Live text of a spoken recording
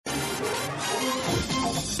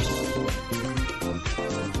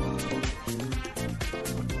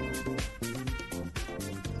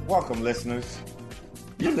Welcome, listeners.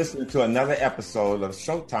 You're listening to another episode of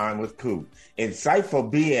Showtime with Coop.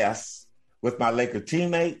 Insightful BS with my Laker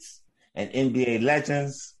teammates and NBA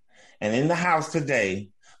legends. And in the house today,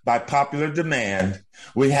 by popular demand,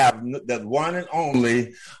 we have the one and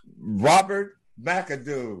only Robert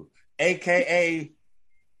McADOO, a.k.a.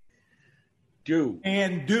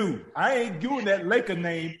 McADOO. I ain't doing that Laker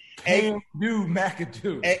name. McADOO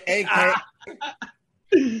McADOO. A.k.a.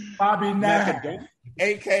 Bobby McADOO.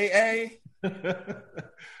 A.k.a.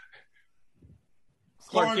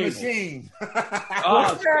 Scoring Machine.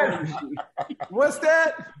 What's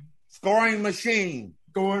that? Scoring Machine.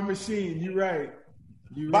 Scoring Machine. You're right.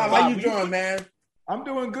 Bob, how you doing, man? I'm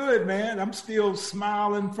doing good, man. I'm still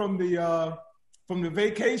smiling from the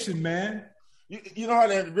vacation, man. You know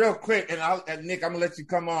what? Real quick, and Nick, I'm gonna let you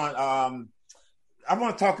come on. I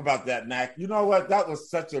want to talk about that, Mac. You know what? That was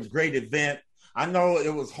such a great event. I know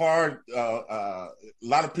it was hard. A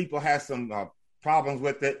lot of people had some problems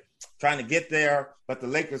with it, trying to get there, but the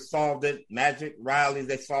Lakers solved it. Magic, Riley,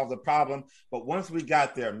 they solved the problem. But once we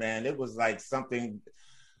got there, man, it was like something.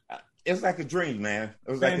 It was like a dream, man.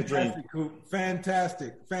 It was like a dream. Coop.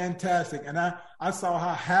 Fantastic. And I saw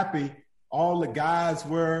how happy all the guys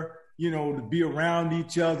were, to be around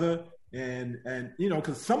each other. And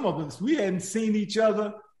because some of us, we hadn't seen each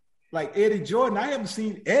other. Like Eddie Jordan, I haven't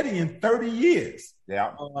seen Eddie in 30 years.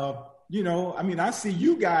 Yeah. I see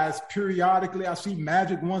you guys periodically. I see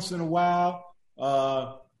Magic once in a while.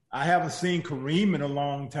 I haven't seen Kareem in a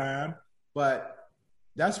long time, but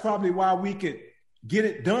that's probably why we could get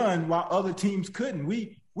it done while other teams couldn't.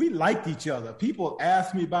 We liked each other. People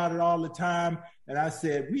ask me about it all the time, and I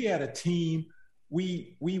said we had a team.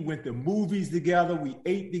 We went to movies together. We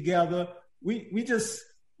ate together. We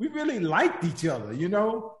really liked each other.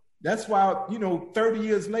 That's why 30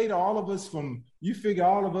 years later, all of us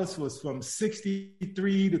was from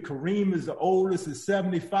 63 to Kareem is the oldest is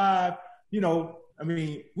 75. We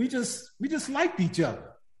just liked each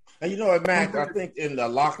other. And you know what, Mac, I think in the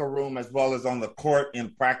locker room as well as on the court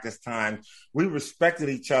in practice time, we respected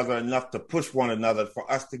each other enough to push one another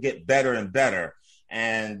for us to get better and better.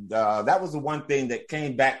 And that was the one thing that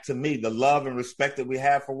came back to me, the love and respect that we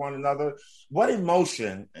have for one another. What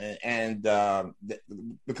emotion, and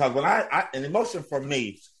because when an emotion for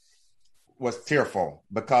me was tearful,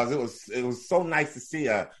 because it was so nice to see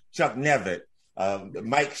Chuck Nevitt,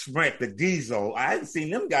 Mike Schmidt, the Diesel. I hadn't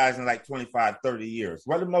seen them guys in like 25, 30 years.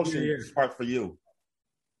 What emotion sparked for you?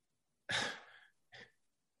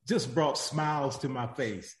 Just brought smiles to my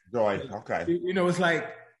face. Joy, okay. It's like,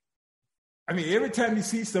 every time you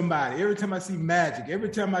see somebody, every time I see Magic, every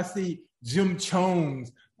time I see Jim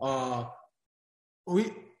Jones,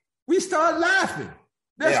 we start laughing.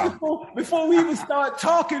 That's before we even start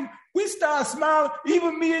talking, we start smiling.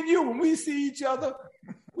 Even me and you, when we see each other,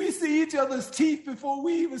 we see each other's teeth before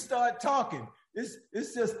we even start talking. It's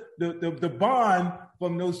just the bond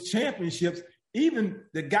from those championships. Even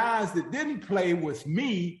the guys that didn't play with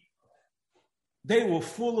me, they were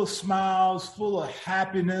full of smiles, full of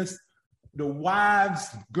happiness. The wives,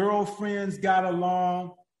 girlfriends got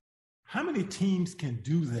along. How many teams can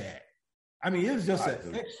do that? It was just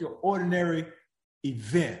an extraordinary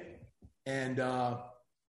event. And I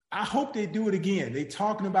hope they do it again. They're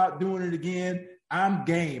talking about doing it again. I'm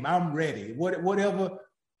game. I'm ready. Whatever.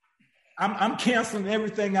 I'm canceling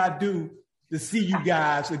everything I do to see you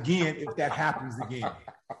guys again if that happens again.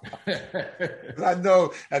 I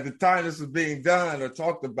know at the time this was being done or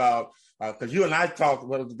talked about, because you and I talked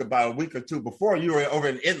about a week or two before, you were over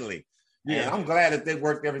in Italy. Yeah, and I'm glad that they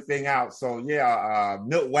worked everything out. So,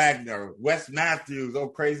 Milt Wagner, Wes Matthews,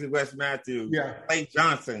 crazy Wes Matthews, Clay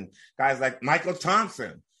Johnson, guys like Michael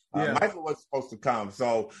Thompson. Michael was supposed to come.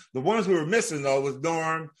 So the ones we were missing, though, was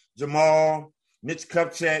Norm, Jamal, Mitch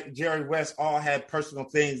Kupchak, Jerry West, all had personal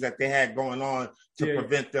things that they had going on to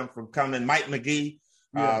prevent them from coming. Mike McGee.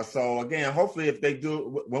 So, again, hopefully if they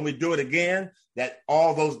do, when we do it again, that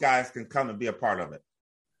all those guys can come and be a part of it.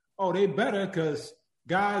 Oh, they better, because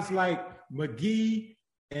guys like McGee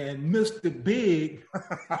and Mr. Big,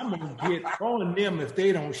 I'm going to get on them if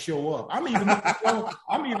they don't show up. I'm even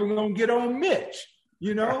going to get on Mitch.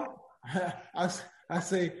 I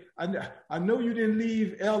say, I know you didn't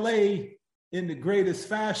leave L.A. in the greatest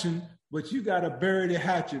fashion, but you got to bury the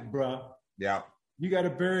hatchet, bro. Yeah. You got to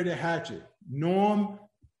bury the hatchet. Norm,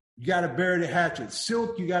 you got to bury the hatchet.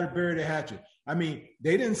 Silk, you got to bury the hatchet. They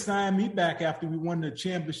didn't sign me back after we won the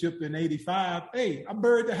championship in '85. Hey, I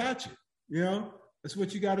buried the hatchet. That's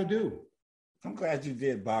what you got to do. I'm glad you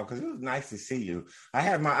did, Bob, because it was nice to see you. I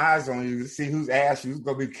had my eyes on you to see whose ass you was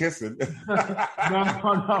going to be kissing.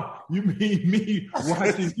 No. You mean me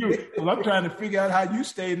watching you. Well, I'm trying to figure out how you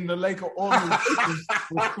stayed in the Laker organization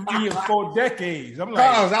for 3 or 4 decades. I'm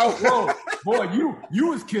like, whoa, boy, you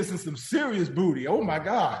was kissing some serious booty. Oh, my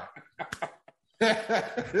God.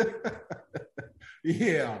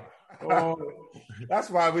 Yeah. Oh.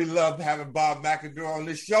 That's why we love having Bob McADOO on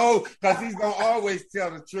the show, because he's going to always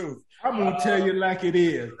tell the truth. I'm going to tell you like it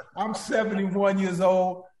is. I'm 71 years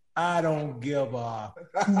old. I don't give a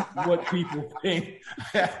hoot what people think.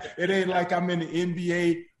 It ain't like I'm in the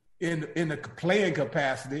NBA in the playing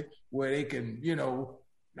capacity where they can,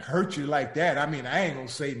 hurt you like that. I mean, I ain't going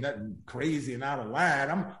to say nothing crazy and out of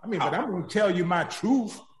line. But I'm going to tell you my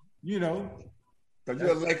truth, Because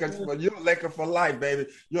you're a Laker for life, baby.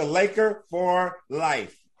 You're a Laker for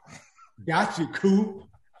life. Got you, Coop.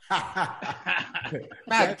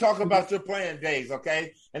 Now, talk about your playing days,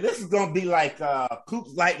 okay? And this is going to be like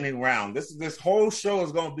Coop's lightning round. This whole show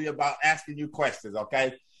is going to be about asking you questions,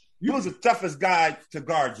 okay? You was the toughest guy to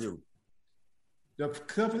guard you. The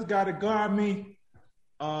toughest guy to guard me?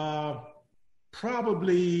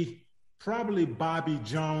 Probably Bobby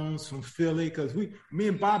Jones from Philly, because me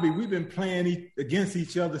and Bobby, we've been playing against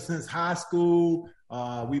each other since high school.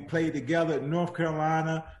 We played together at North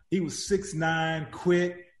Carolina. He was 6'9",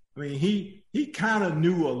 quick. I mean, he kind of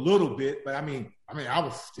knew a little bit, but I mean, I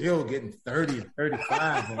was still getting 30 and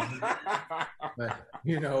 35 on him. But, I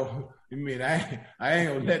ain't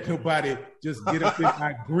gonna let nobody just get up in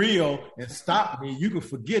my grill and stop me. You can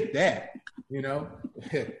forget that,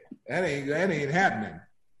 that ain't happening.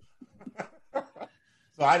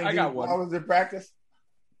 So I didn't give you problems in practice?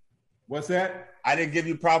 What's that? I didn't give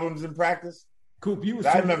you problems in practice? Coop,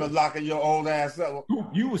 I remember locking your old ass up. Coop,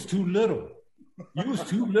 you was too little. You was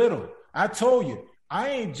too little. I told you, I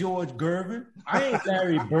ain't George Gervin. I ain't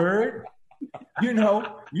Larry Bird. You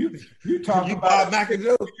talking about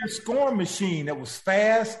McADOO, a scoring machine that was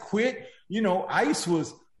fast, quick. Ice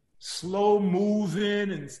was slow moving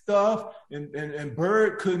and stuff, and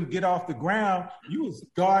Bird couldn't get off the ground. You was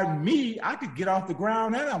guarding me. I could get off the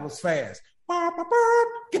ground and I was fast.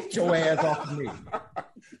 Get your ass off of me.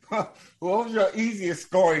 What was your easiest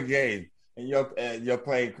scoring game in your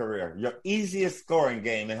playing career? Your easiest scoring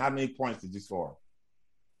game, and how many points did you score?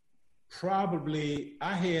 Probably,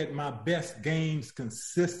 I had my best games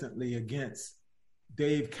consistently against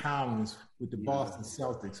Dave Cowens with the Boston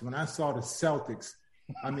Celtics. When I saw the Celtics,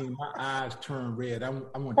 my eyes turned red. I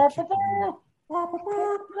wanted to kick them.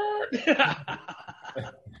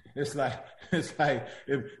 It's like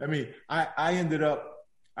I ended up.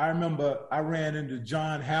 I remember I ran into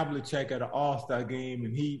John Havlicek at an All-Star game,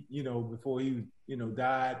 and he, before he,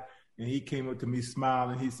 died, and he came up to me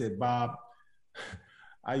smiling. He said, "Bob,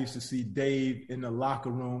 I used to see Dave in the locker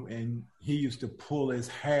room, and he used to pull his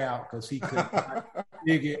hair out because he couldn't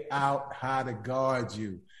figure out how to guard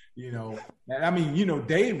you." And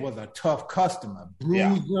Dave was a tough customer,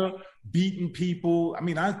 bruiser, beating people. I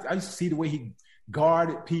used to see the way he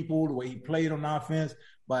guarded people, the way he played on offense,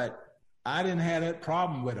 but I didn't have that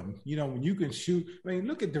problem with him. When you can shoot,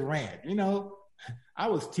 look at Durant. I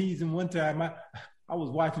was teasing one time. I was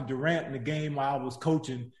watching Durant in the game while I was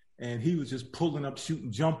coaching, and he was just pulling up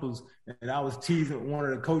shooting jumpers, and I was teasing one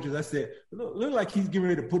of the coaches. I said, look like he's getting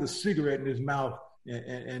ready to put a cigarette in his mouth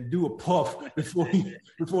and do a puff before he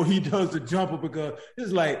does the jumper, because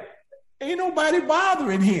it's like ain't nobody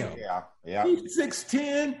bothering him. Yeah. He's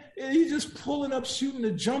 6'10", and he's just pulling up shooting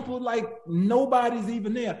the jumper like nobody's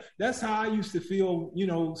even there. That's how I used to feel,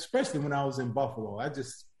 especially when I was in Buffalo. I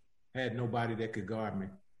just had nobody that could guard me.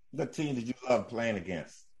 What team did you love playing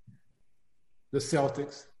against? The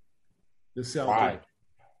Celtics. Why?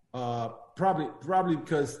 Probably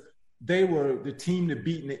because they were the team to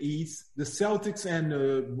beat in the East. The Celtics and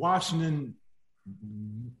the Washington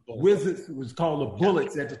Wizards was called the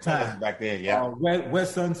Bullets at the time. Back then, yeah.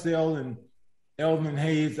 Wes Unseld and Elvin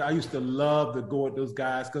Hayes. I used to love to go at those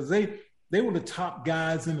guys because they were the top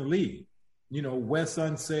guys in the league. Wes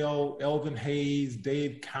Unseld, Elvin Hayes,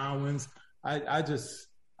 Dave Cowens. I just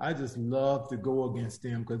loved to go against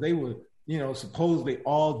them because they were, supposedly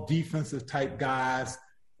all defensive type guys.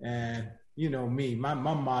 And, me, my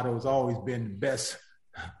motto has always been the best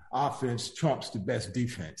offense trumps the best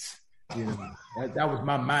defense. That was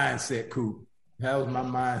my mindset, Coop. That was my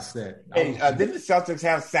mindset. Hey, didn't the Celtics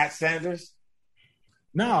have Zach Sanders?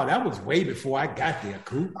 No, that was way before I got there,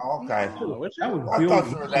 Coop. Oh, okay. That was I thought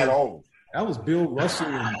you were that old. That was Bill Russell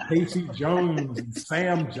and Casey Jones and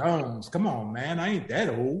Sam Jones. Come on, man. I ain't that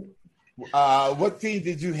old. What team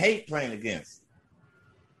did you hate playing against?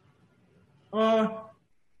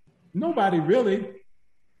 Nobody really.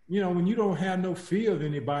 When you don't have no fear of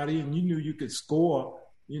anybody and you knew you could score,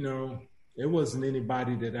 it wasn't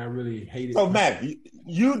anybody that I really hated. So, Matt,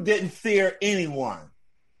 you didn't fear anyone.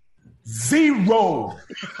 Zero.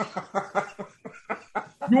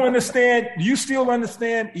 You understand? You still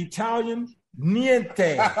understand Italian?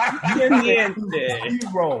 Niente. Niente.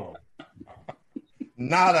 Zero.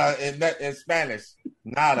 Nada in Spanish.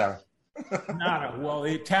 Nada. Nada. Well,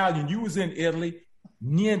 Italian. You was in Italy.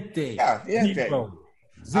 Niente. Yeah, niente.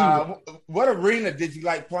 Zero. What arena did you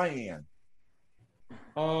like playing in?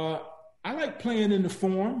 I like playing in the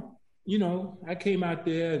Forum. I came out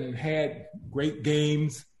there and had great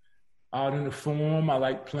games out in the Forum. I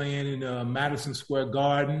like playing in Madison Square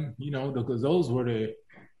Garden, because those were the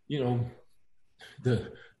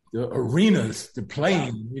arenas to play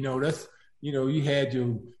in. That's, you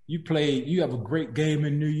have a great game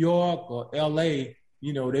in New York or LA,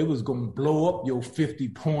 they was going to blow up your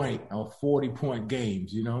 50-point or 40-point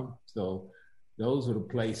games, So those are the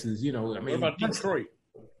places, What about Detroit?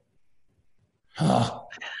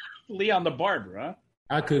 Leon the Barber, huh?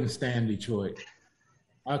 I couldn't stand Detroit.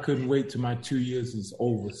 I couldn't wait till my 2 years is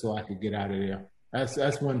over so I could get out of there.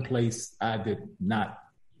 That's one place I did not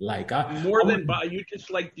like. You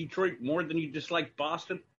dislike Detroit more than you dislike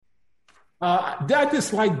Boston? I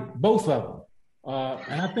dislike both of them.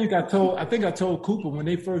 And I think I told Cooper when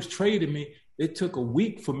they first traded me, it took a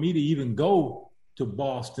week for me to even go to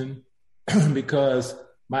Boston because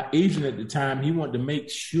my agent at the time, he wanted to make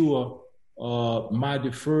sure my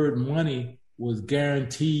deferred money was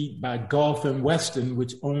guaranteed by Gulf and Western,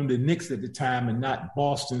 which owned the Knicks at the time, and not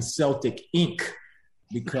Boston Celtic Inc.,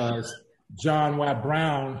 because John Y.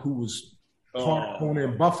 Brown, who was part owner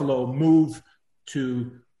in Buffalo, moved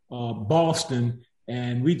to Boston,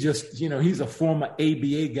 and we just, he's a former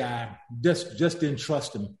ABA guy, just didn't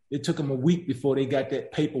trust him. It took him a week before they got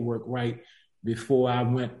that paperwork right before I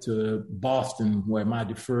went to Boston, where my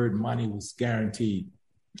deferred money was guaranteed.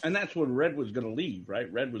 And that's when Red was going to leave, right?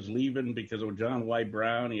 Red was leaving because of John White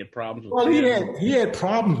Brown. He had problems with him. He had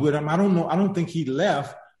problems with him. I don't know. I don't think he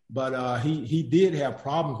left, but he did have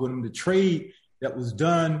problems with him. The trade that was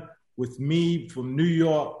done with me from New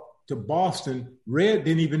York to Boston, Red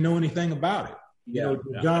didn't even know anything about it.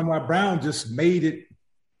 John White Brown just made it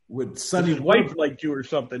with Sonny. His wife liked you or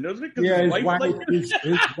something, doesn't it? Yeah, his wife.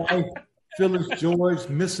 Phyllis George,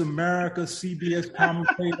 Miss America, CBS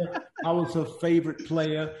commentator. I was her favorite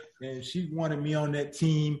player, and she wanted me on that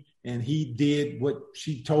team, and he did what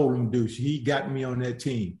she told him to do. He got me on that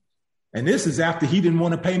team. And this is after he didn't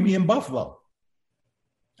want to pay me in Buffalo.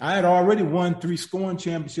 I had already won 3 scoring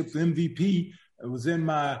championships, MVP. It was in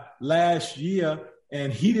my last year,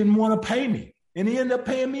 and he didn't want to pay me. And he ended up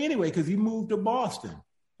paying me anyway because he moved to Boston.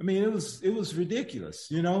 I mean, it was ridiculous,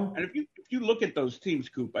 And if you look at those teams,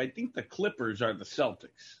 Coop, I think the Clippers are the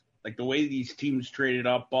Celtics. Like the way these teams traded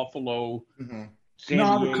up, Buffalo, San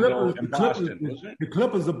Diego, and Boston, wasn't it? The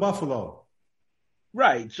Clippers are Buffalo.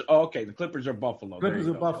 Right. So, okay, the Clippers are Buffalo. Clippers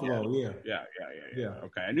are Buffalo, yeah.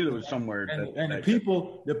 Okay, I knew there was somewhere. And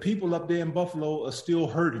the people up there in Buffalo are still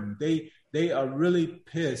hurting. They are really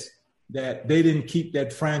pissed that they didn't keep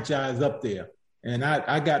that franchise up there. And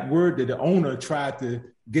I got word that the owner tried to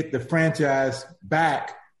get the franchise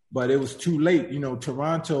back, but it was too late.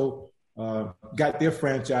 Toronto got their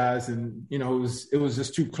franchise, and it was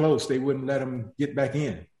just too close. They wouldn't let them get back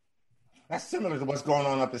in. That's similar to what's going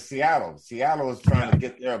on up in Seattle. Seattle is trying to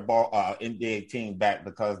get their NBA team back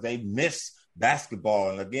because they miss basketball.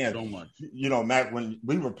 And again, so much. Matt, when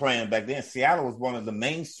we were playing back then, Seattle was one of the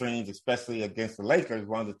mainstreams, especially against the Lakers.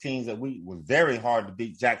 One of the teams that was very hard to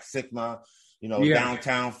beat. Jack Sigma.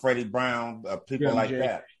 Downtown Freddie Brown, people like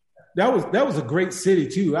that. That was a great city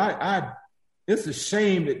too. It's a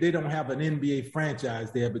shame that they don't have an NBA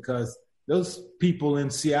franchise there because those people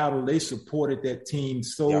in Seattle, they supported that team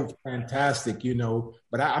so fantastic,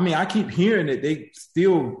 But I keep hearing that they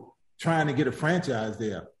still trying to get a franchise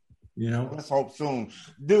there, Let's hope soon.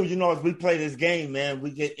 Dude, as we play this game, man,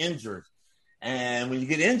 we get injured. And when you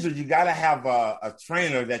get injured, you got to have a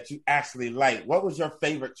trainer that you actually like. What was your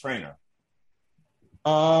favorite trainer?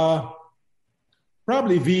 Probably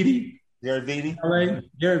Vitti. Gary Vitti? Right.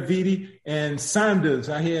 Gary Vitti and Saunders.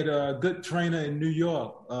 I had a good trainer in New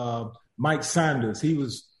York, Mike Saunders. He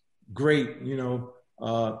was great,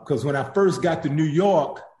 because when I first got to New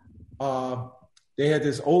York, they had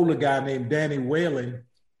this older guy named Danny Whalen.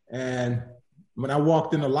 And when I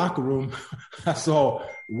walked in the locker room, I saw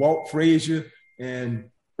Walt Frazier and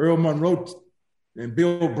Earl Monroe and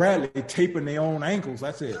Bill Bradley taping their own ankles.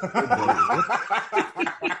 I said, but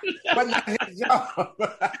not his job.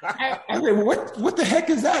 I said, what the heck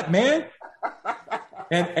is that, man?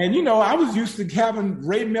 And you know, I was used to having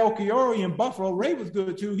Ray Melchiori in Buffalo. Ray was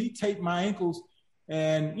good too. He taped my ankles,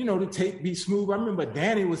 and you know, the tape be smooth. I remember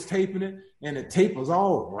Danny was taping it, and the tape was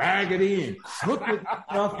all raggedy and crooked and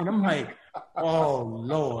stuff. And I'm like, oh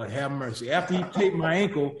Lord, have mercy. After he taped my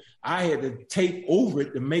ankle, I had to tape over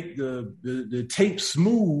it to make the tape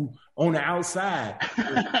smooth on the outside.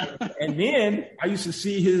 And then I used to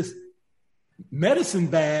see his medicine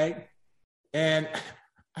bag, and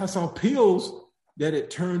I saw pills that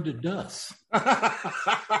it turned to dust. I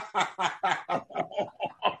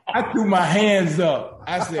threw my hands up.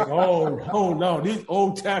 I said, oh no, these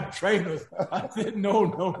old time trainers. I said, no.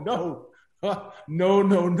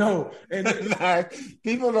 And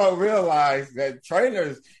people don't realize that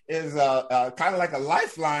trainers is kind of like a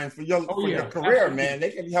lifeline for your career, absolutely. Man.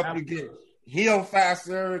 They can help you get heal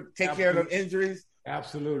faster, take care of them injuries.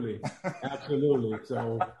 Absolutely.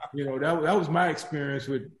 So, you know, that was my experience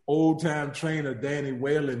with old time trainer Danny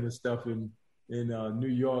Whalen and stuff in New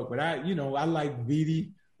York. But I like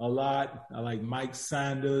Vitti a lot. I like Mike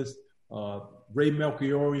Sanders, Ray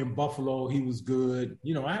Melchiori in Buffalo. He was good.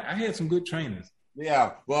 You know, I had some good trainers.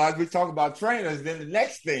 Yeah. Well, as we talk about trainers, then the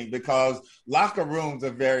next thing, because locker rooms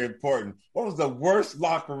are very important. What was the worst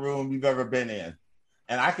locker room you've ever been in?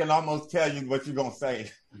 And I can almost tell you what you're going to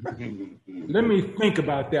say. Let me think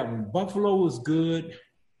about that one. Buffalo was good.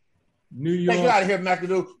 New York. Hey, get out of here,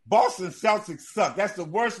 McADOO. Boston Celtics suck. That's the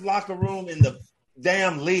worst locker room in the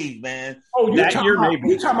damn league, man. Oh, you're talking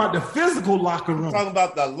about the physical locker room. I'm talking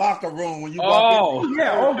about the locker room when you walk in.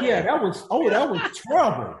 Yeah. That was terrible. That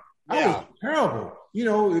was terrible. You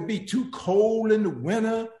know, it'd be too cold in the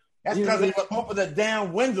winter. That's because they would open the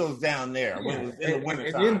damn windows down there when it was in the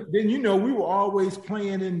wintertime. Then, you know, we were always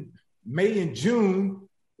playing in May and June.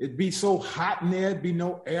 It'd be so hot in there. It'd be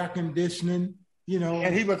no air conditioning, you know.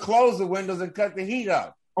 And he would close the windows and cut the heat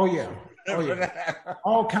up. Oh, yeah.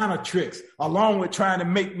 All kind of tricks, along with trying to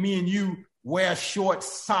make me and you wear short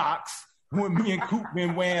socks when me and Coop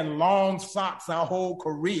been wearing long socks our whole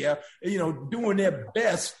career, you know, doing their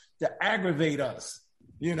best to aggravate us,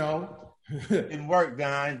 you know. Didn't work,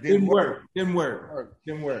 Don. Didn't work.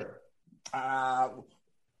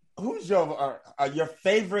 Who's your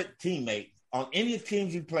favorite teammate on any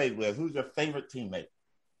teams you played with? Who's your favorite teammate?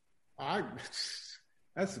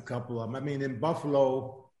 That's a couple of them. I mean, in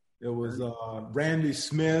Buffalo, it was Randy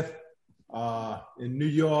Smith. In New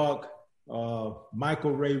York,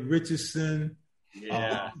 Michael Ray Richardson.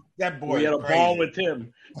 Yeah, that boy. We had a ball with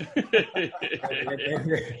him.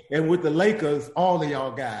 and with the Lakers, all of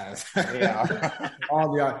y'all guys. Yeah.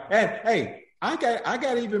 All of y'all. And hey, I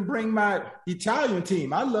got to even bring my Italian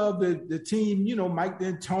team. I love the team, you know, Mike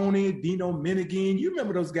D'Antoni, Dino Meneghin. You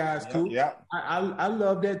remember those guys, too? Yeah. I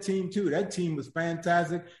love that team, too. That team was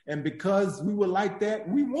fantastic. And because we were like that,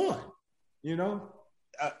 we won, you know?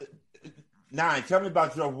 Nine, tell me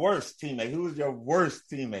about your worst teammate. Who was your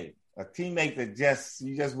worst teammate? A teammate that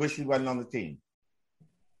you just wish he wasn't on the team.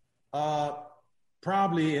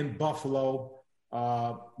 Probably in Buffalo,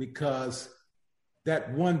 because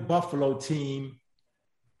that one Buffalo team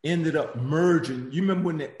ended up merging. You remember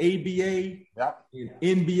when the ABA and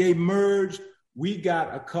NBA merged? We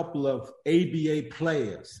got a couple of ABA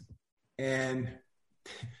players, and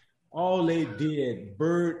all they did,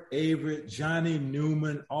 Bert Averett, Johnny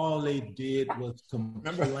Newman, all they did was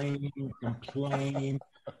complain.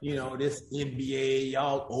 You know, this NBA,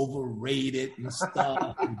 y'all overrated and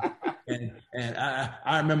stuff. and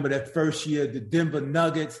I remember that first year, the Denver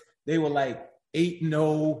Nuggets, they were like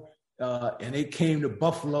 8-0, and they came to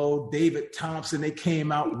Buffalo. David Thompson, they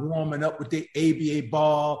came out warming up with their ABA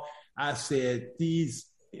ball. I said, these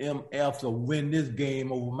MFs will win this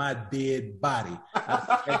game over my dead body.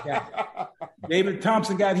 David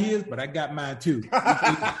Thompson got his, but I got mine too.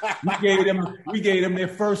 We gave them their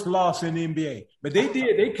first loss in the NBA. But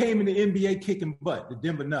they came in the NBA kicking butt, the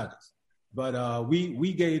Denver Nuggets. But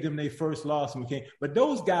we gave them their first loss and we came. But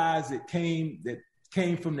those guys that came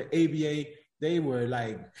from the ABA, they were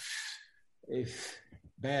like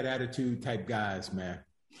bad attitude type guys, man.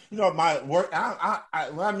 You know, when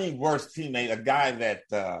I mean worst teammate, a guy that,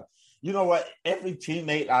 you know what, every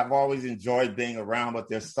teammate I've always enjoyed being around, but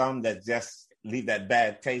there's some that just leave that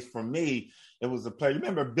bad taste. For me, it was a player. You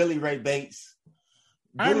remember Billy Ray Bates?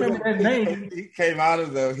 I remember that name. He came out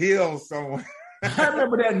of the hills somewhere. I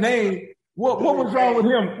remember that name. What was wrong with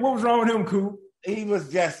him? What was wrong with him, Coop? He was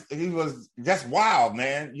just wild,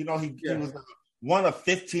 man. You know, he was one of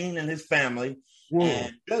 15 in his family. Whoa.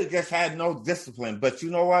 And Billy just had no discipline. But you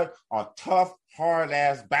know what? A tough,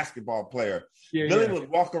 hard-ass basketball player. Billy would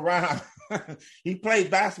walk around. He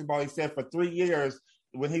played basketball, he said, for 3 years.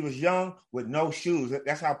 when he was young with no shoes.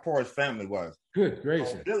 That's how poor his family was. Good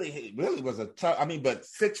gracious. So he really was a tough, but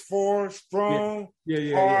 6'4", strong,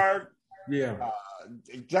 hard. Yeah.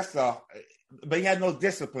 But he had no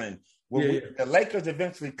discipline. When the Lakers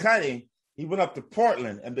eventually cut him, he went up to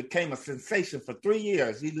Portland and became a sensation for 3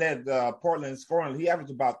 years. He led Portland in scoring. He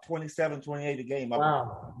averaged about 27, 28 a game.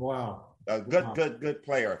 Wow. Good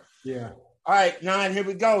player. Yeah. All right, Nine, here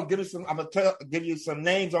we go. I'm going to give you some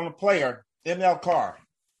names on the player. ML Carr.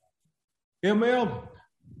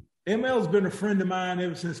 ML's been a friend of mine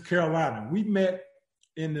ever since Carolina. We met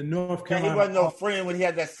in the North Carolina. He wasn't no friend when he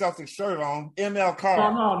had that Celtic shirt on. ML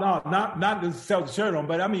Carr. No, not the Celtic shirt on.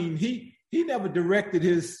 But, he never directed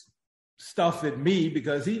his stuff at me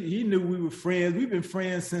because he knew we were friends. We've been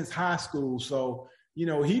friends since high school. So,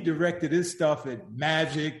 he directed his stuff at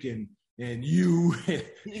Magic and you.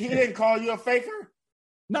 He didn't call you a faker?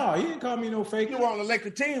 No, he didn't call me no faker. You were on the Laker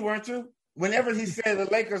team, weren't you? Whenever he said the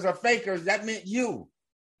Lakers are fakers, that meant you.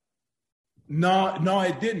 No,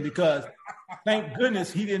 it didn't, because thank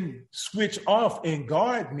goodness he didn't switch off and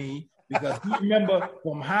guard me, because you remember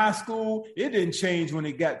from high school, it didn't change when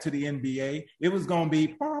it got to the NBA. It was going to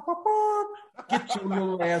be, get your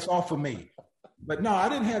little ass off of me. But no, I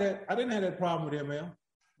didn't have that problem with ML.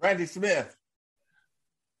 Randy Smith.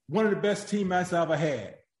 One of the best teammates I ever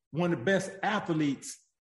had. One of the best athletes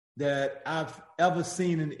that I've ever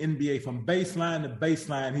seen in the NBA. From baseline to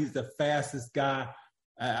baseline, he's the fastest guy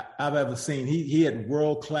I've ever seen. He had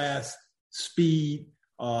world-class speed.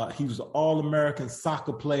 He was an All-American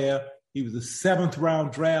soccer player. He was a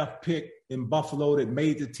 7th-round draft pick in Buffalo that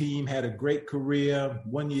made the team, had a great career.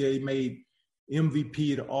 One year he made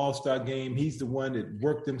MVP at the All-Star game. He's the one that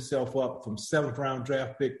worked himself up from 7th-round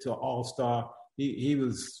draft pick to All-Star. Randy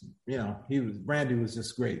was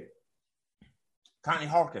just great. Connie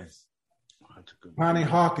Hawkins. Connie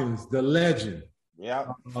Hawkins, the legend. Yeah.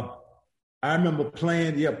 I remember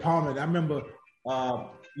playing, Palmer. I remember,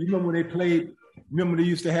 you remember when they played, remember they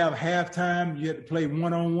used to have halftime, you had to play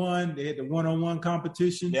one-on-one. They had the one-on-one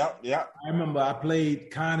competition. Yep. I remember I played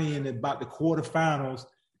Connie in about the quarterfinals,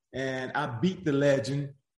 and I beat the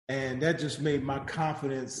legend, and that just made my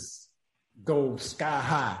confidence go sky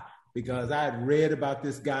high, because I had read about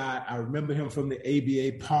this guy. I remember him from the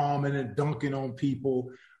ABA, palming and dunking on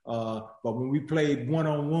people. But when we played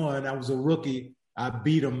one-on-one, I was a rookie. I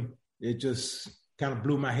beat him. It just kind of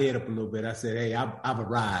blew my head up a little bit. I said, hey, I've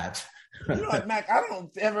arrived. Mac, I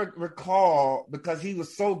don't ever recall, because he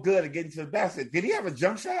was so good at getting to the basket. Did he have a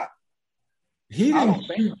jump shot? He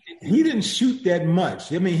didn't shoot that much.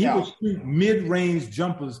 He would shoot mid-range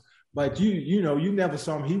jumpers, but you never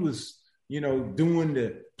saw him. He was, doing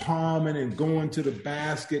the palming and going to the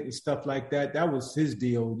basket and stuff like that. That was his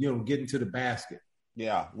deal, getting to the basket.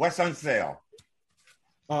 Yeah. Wes Unseld.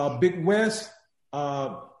 Big Wes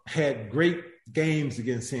had great games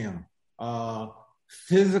against him.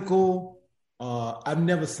 Physical. I've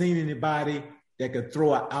never seen anybody that could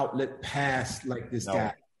throw an outlet pass like this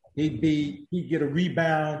guy. He'd get a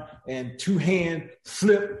rebound and two-hand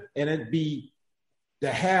flip, and it'd be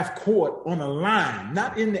the half court on a line,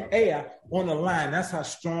 not in the air, on the line. That's how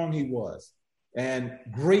strong he was. And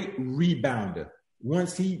great rebounder.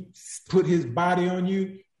 Once he put his body on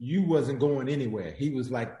you, you wasn't going anywhere. He was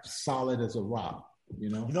like solid as a rock. You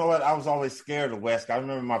know what? I was always scared of West. I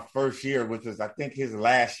remember my first year, which was, I think, his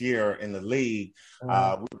last year in the league. We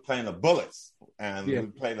were playing the Bullets, and we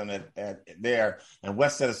played them at there. And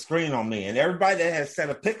West set a screen on me, and everybody that had set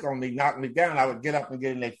a pick on me knocked me down. I would get up and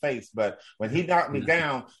get in their face. But when he knocked me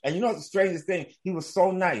down, and the strangest thing, he was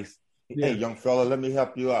so nice. Hey, young fella, let me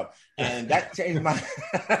help you up. And that changed my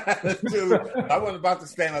attitude. I wasn't about to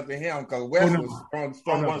stand up to him, because West was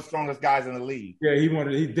one of the strongest guys in the league. Yeah, he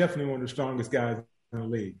definitely one of the strongest guys in the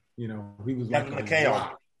league. He was Kevin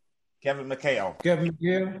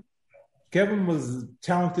McHale. Kevin was a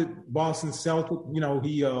talented Boston Celtic.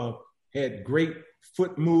 He had great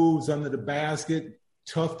foot moves under the basket,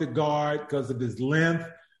 tough to guard because of his length.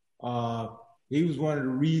 He was one of the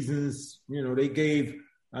reasons, they gave,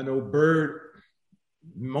 I know, Bird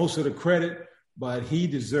most of the credit, but he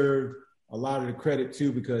deserved a lot of the credit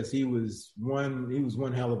too, because he was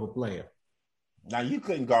one hell of a player. Now, you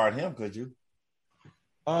couldn't guard him, could you?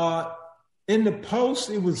 In the post,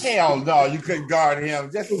 it was... Hell no, you couldn't guard him.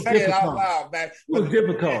 Just say it out loud, man. It was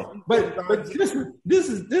difficult. But this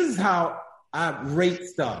is how I rate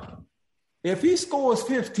stuff. If he scores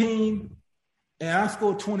 15 and I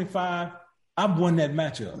score 25, I've won that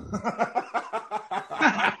matchup.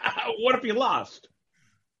 What if you lost?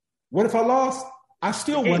 What if I lost? I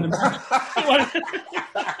still won the match.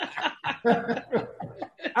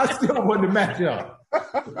 I still wouldn't match up.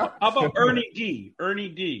 How about Ernie D? Ernie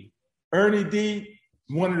D. Ernie D,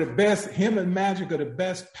 one of the best. Him and Magic are the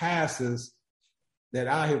best passers that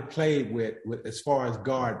I have played with as far as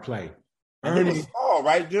guard play. Ernie was small,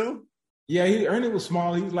 right, dude? Yeah, Ernie was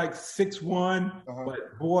small. He was like 6'1",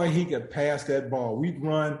 but boy, he could pass that ball. We'd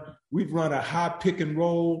run a high pick and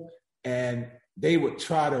roll, and they would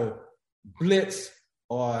try to blitz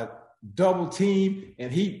or double team,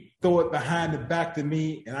 and he'd throw it behind the back to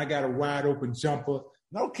me, and I got a wide open jumper.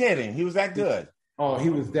 No kidding. He was that good. Oh, he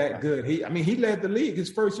was that good. He led the league.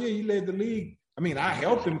 His first year, he led the league. I mean, I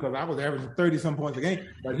helped him because I was averaging 30-some points a game,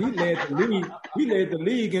 but he led the league. He led the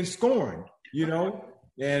league in scoring,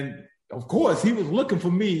 and of course, he was looking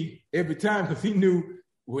for me every time because he knew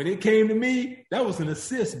when it came to me, that was an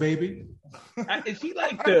assist, baby. Is he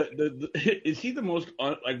like is he the most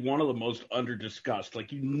like one of the most under discussed?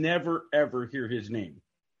 Like you never ever hear his name,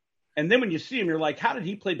 and then when you see him, you're like, how did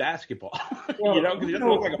he play basketball? Well, because he doesn't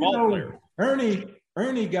look like a ball player.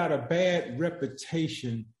 Ernie got a bad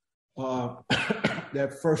reputation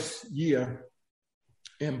that first year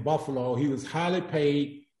in Buffalo. He was highly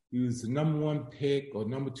paid. He was the number 1 pick or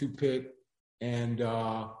number 2 pick. And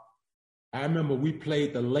I remember we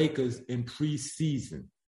played the Lakers in preseason.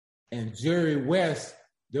 And Jerry West,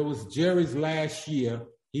 there was Jerry's last year.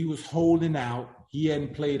 He was holding out. He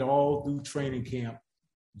hadn't played all through training camp.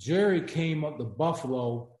 Jerry came up to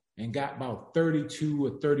Buffalo and got about 32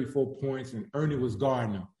 or 34 points, and Ernie was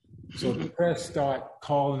guarding him. So the press started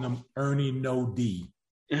calling him Ernie No D.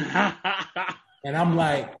 And I'm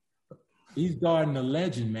like, he's guarding a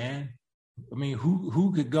legend, man. I mean,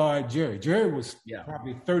 who could guard Jerry? Jerry was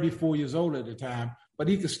probably 34 years old at the time, but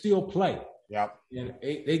he could still play. Yep. And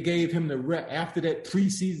they gave him the rep after that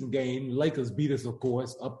preseason game. The Lakers beat us, of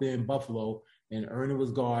course, up there in Buffalo, and Ernie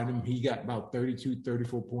was guarding him. He got about 32,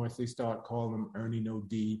 34 points. They started calling him Ernie No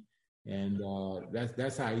D, and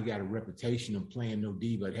that's how he got a reputation of playing no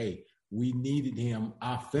D. But hey, we needed him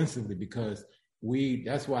offensively because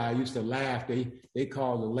that's why I used to laugh. They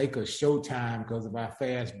called the Lakers Showtime because of our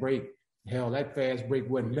fast break. Hell, that fast break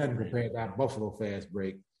wasn't nothing compared to our Buffalo fast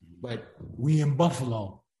break. But we in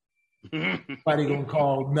Buffalo. Nobody gonna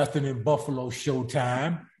call nothing in Buffalo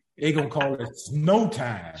Showtime. They gonna call it Snow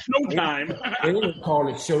Time. Snow Time. They gonna call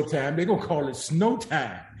it Showtime. They gonna call it Snow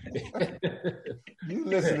Time. You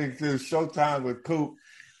listening to Showtime with Coop.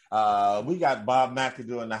 We got Bob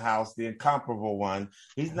McADoo in the house, the incomparable one.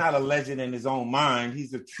 He's not a legend in his own mind.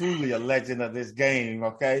 He's truly a legend of this game,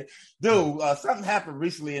 okay? Dude, something happened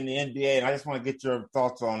recently in the NBA, and I just want to get your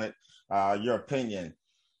thoughts on it, your opinion.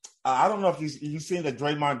 I don't know if you seen the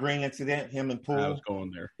Draymond Green incident, him and Poole. I was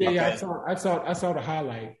going there. Yeah, I saw the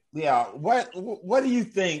highlight. Yeah, what do you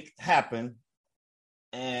think happened,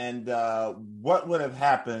 and what would have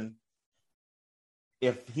happened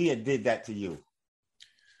if he had did that to you?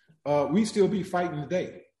 We still be fighting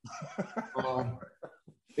today.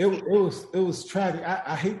 It was tragic.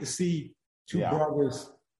 I hate to see two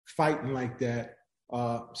brothers fighting like that,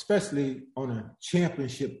 especially on a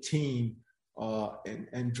championship team.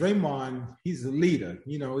 And Draymond, he's a leader.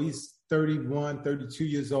 He's 31, 32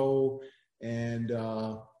 years old, and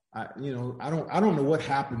I don't know what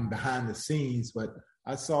happened behind the scenes, but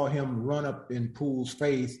I saw him run up in Poole's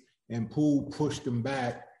face, and Poole pushed him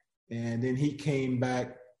back, and then he came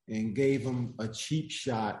back and gave him a cheap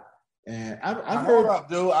shot. And I heard, hold up,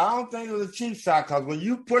 dude. I don't think it was a cheap shot because when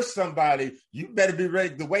you push somebody, you better be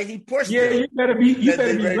ready. The way he pushed it, you better be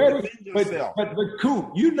ready. But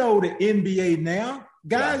Coop, the NBA now,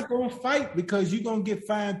 guys don't fight because you're gonna get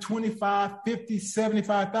fined 25, 50,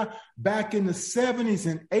 75,000. Back in the 70s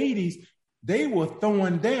and 80s, they were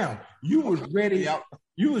throwing down. You was ready.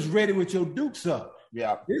 You was ready with your dukes up.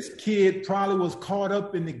 Yeah, this kid probably was caught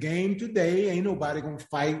up in the game today. Ain't nobody gonna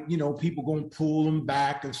fight. People gonna pull him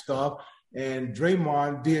back and stuff. And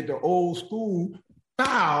Draymond did the old school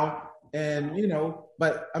foul. And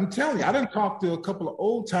but I'm telling you, I done talked to a couple of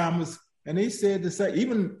old timers, and they said the same.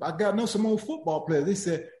 Even I got some old football players. They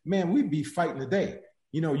said, "Man, we be fighting today.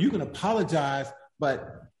 You can apologize, but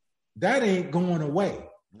that ain't going away.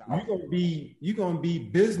 No. You're gonna be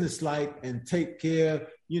businesslike and take care of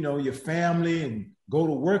your family and go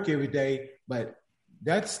to work every day, but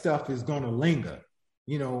that stuff is going to linger.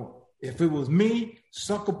 If it was me,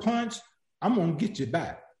 sucker punch, I'm going to get you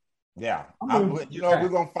back. Yeah. We're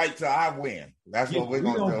going to fight till I win. That's what we're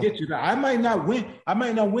going to do. Get you back. I might not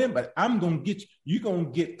win, but I'm going to get you. You're going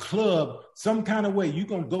to get clubbed some kind of way. You're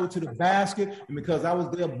going to go to the basket, and because I was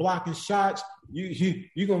there blocking shots,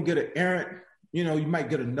 you're going to get an errant, you might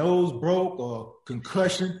get a nose broke or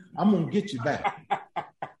concussion. I'm going to get you back.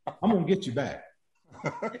 I'm going to get you back.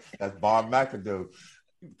 That's Bob McADoo.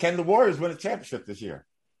 Can the Warriors win a championship this year?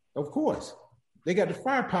 Of course. They got the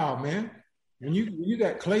firepower, man. And you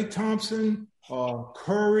got Klay Thompson,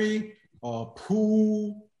 Curry,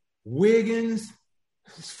 Poole, Wiggins.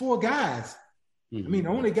 It's 4 guys. Mm-hmm. I mean, the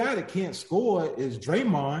only guy that can't score is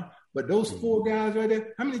Draymond, but those 4 guys right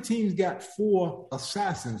there, how many teams got 4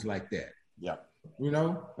 assassins like that? Yeah. You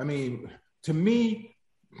know, I mean, to me,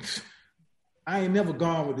 I ain't never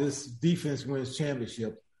gone with this defense wins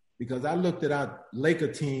championship because I looked at our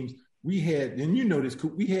Laker teams. We had, and you know this,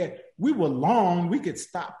 we were long. We could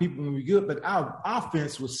stop people when we good, but our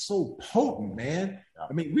offense was so potent, man. Yeah.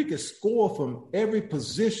 I mean, we could score from every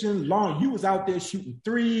position. Long, you was out there shooting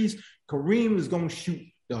threes. Kareem was going to shoot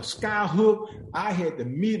the sky hook. I had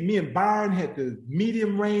me and Byron had the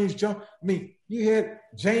medium range jump. I mean, you had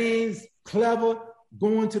James Clever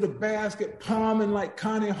going to the basket, palming like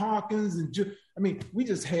Connie Hawkins. I mean, we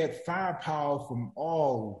just had firepower from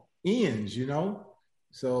all ends, you know?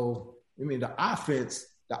 So, I mean, the offense,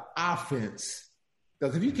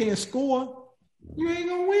 because if you can't score, you ain't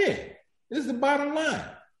going to win. This is the bottom line.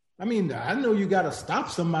 I mean, I know you got to stop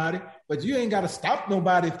somebody, but you ain't got to stop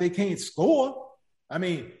nobody if they can't score. I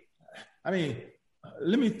mean,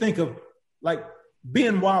 let me think of like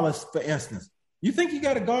Ben Wallace, for instance. You think you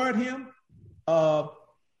got to guard him?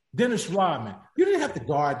 Dennis Rodman. You didn't have to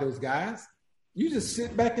guard those guys. You just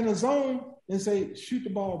sit back in the zone and say, shoot the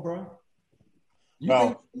ball, bro.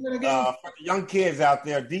 For the young kids out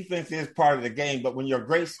there, defense is part of the game, but when you're a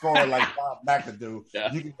great scorer like Bob McADoo,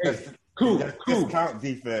 you can just discount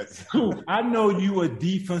defense. Cool. I know you a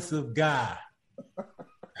defensive guy.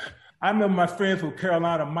 I remember my friend from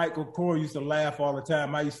Carolina, Michael Core, used to laugh all the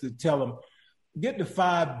time. I used to tell him, get the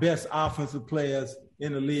 5 best offensive players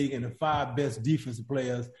in the league and the 5 best defensive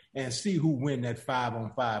players and see who win that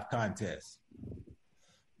 5-on-5 contest.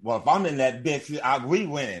 Well, if I'm in that bitch, we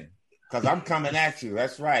winning. Because I'm coming at you.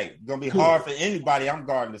 That's right. It's going to be hard for anybody I'm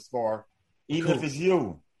guarding to score, even if it's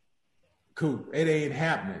you. Cool. It ain't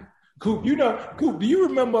happening. Cool. You know, Cool. Do you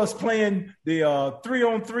remember us playing the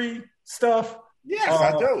 3-on-3 stuff? Yes,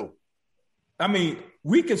 I do. I mean,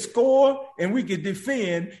 we could score and we could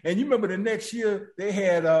defend. And you remember the next year they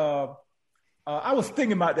had I was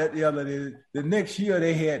thinking about that the other day. The next year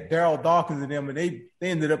they had Daryl Dawkins and them, and they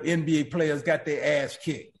ended up NBA players got their ass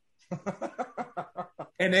kicked.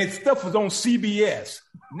 And that stuff was on CBS,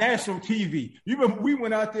 national TV. You remember we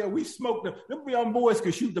went out there, we smoked them. Them young boys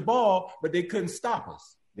could shoot the ball, but they couldn't stop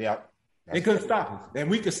us. Yeah. They couldn't stop us,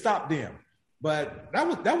 and we could stop them. But that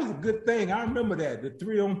was a good thing. I remember that, the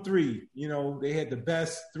 3-on-3. You know, they had the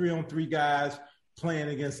best 3-on-3 guys playing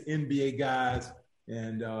against NBA guys.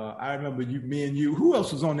 And I remember me and you. Who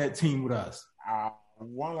else was on that team with us? I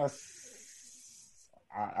want to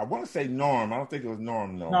say Norm. I don't think it was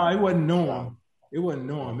Norm, though. No, it wasn't Norm. It wasn't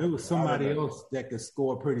Norm. It was somebody else that could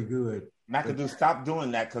score pretty good. McADoo, stop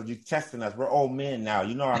doing that because you're testing us. We're old men now.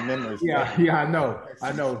 You know our memories. Yeah, I know.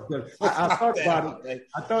 I thought about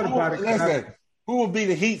it. Listen, who will be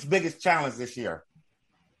the Heat's biggest challenge this year?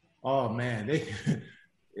 Oh, man.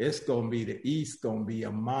 It's going to be the East going to be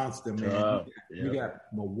a monster, man. You got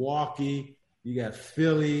Milwaukee. You got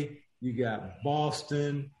Philly. You got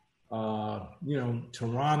Boston.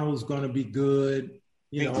 Toronto's going to be good.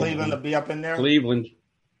 Cleveland will be up in there? Cleveland.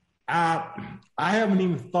 I haven't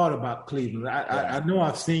even thought about Cleveland. I know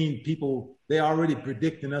I've seen people, they already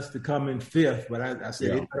predicting us to come in 5th, but I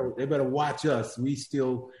said they better watch us. We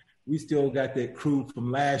still got that crew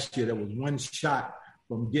from last year that was one shot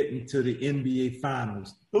from getting to the NBA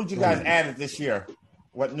Finals. Who'd you guys added this year?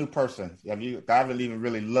 What new person? I haven't even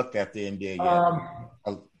really looked at the NBA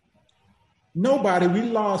yet. Nobody. We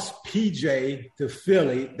lost PJ to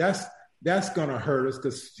Philly. That's gonna hurt us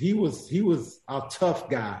because he was our tough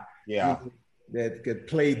guy. Yeah, that could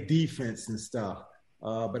play defense and stuff.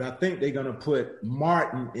 But I think they're gonna put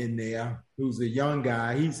Martin in there, who's a young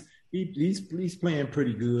guy. He's playing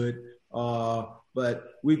pretty good.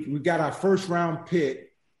 But we got our first round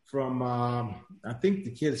pick from I think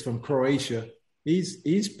the kid's from Croatia.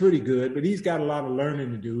 He's pretty good, but he's got a lot of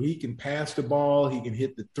learning to do. He can pass the ball. He can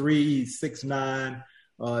hit the three. He's 6'9".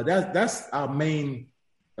 That's our main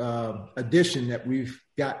addition that we've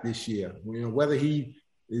got this year. Whether he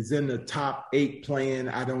is in the top 8 playing,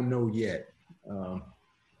 I don't know yet.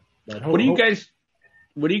 What do you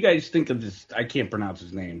guys think of this? I can't pronounce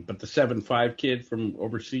his name, but the 7'5" kid from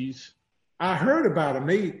overseas. I heard about him.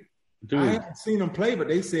 I haven't seen him play, but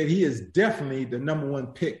they said he is definitely the number 1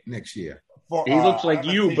 pick next year. He looks like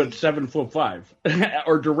you, but 7'5",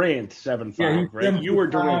 or Durant 7'5", right? You were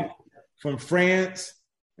Durant from France.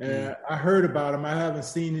 I heard about him. I haven't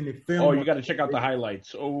seen any film. Oh, you got to check out the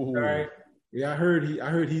highlights. Oh, right. Yeah, I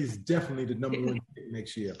heard he's definitely the number one pick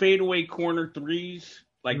next year. Fadeaway corner threes,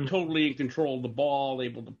 totally in control of the ball,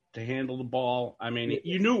 able to handle the ball. I mean,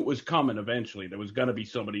 you knew it was coming eventually. There was going to be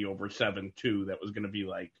somebody over 7'2" that was going to be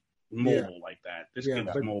like mobile like that. This kid's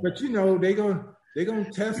mobile. But they're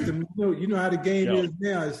gonna test him. You know how the game is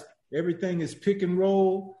now. Everything is pick and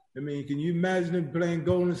roll. I mean, can you imagine him playing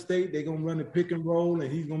Golden State? They're gonna run the pick and roll,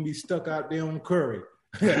 and he's gonna be stuck out there on Curry.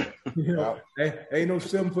 Ain't no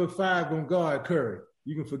 7'5" gonna guard Curry.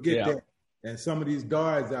 You can forget that. And some of these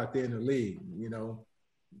guards out there in the league,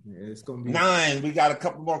 it's gonna be 9. We got a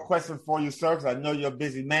couple more questions for you, sir, because I know you're a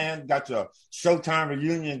busy man. Got your Showtime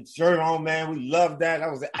reunion shirt on, man. We love that.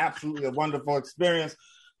 That was absolutely a wonderful experience.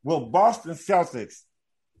 Will Boston Celtics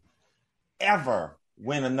ever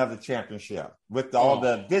win another championship with all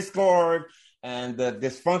the discord and the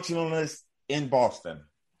dysfunctionalness in Boston?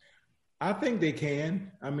 I think they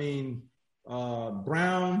can. I mean,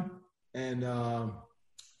 Brown and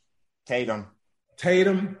Tatum,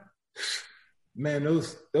 man,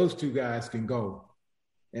 those two guys can go.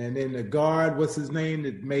 And then the guard, what's his name,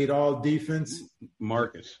 that made all defense?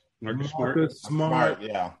 Marcus Smart.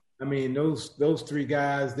 Yeah. I mean, those three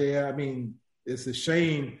guys there. I mean, it's a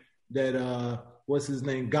shame that what's his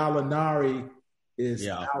name, Gallinari, is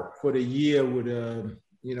out for the year with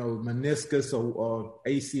meniscus or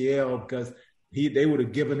ACL, because they would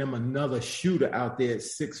have given him another shooter out there at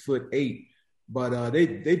 6'8". But they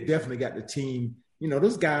definitely got the team.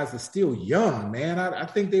 Those guys are still young, man. I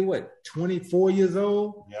think they 24 years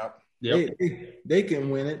old. Yep. They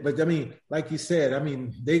can win it. But I mean, like you said, I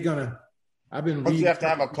mean, they're gonna. I've been. But you have to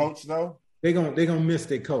have a coach, though. They're gonna miss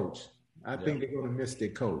their coach. I think they're gonna miss their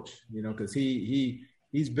coach. Because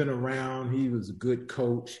he's been around. He was a good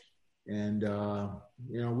coach, and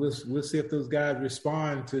we'll see if those guys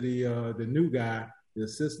respond to the new guy, the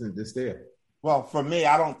assistant that's there. Well, for me,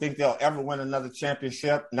 I don't think they'll ever win another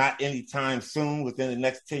championship, not anytime soon, within the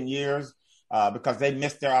next 10 years, because they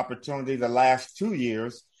missed their opportunity the last 2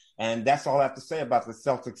 years. And that's all I have to say about the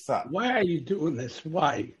Celtics suck. Why are you doing this?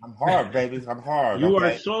 Why? I'm hard, baby. I'm hard. You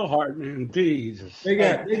are so hard, man. Jesus. They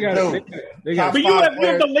got. But you have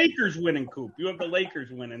the Lakers winning, Coop. You have the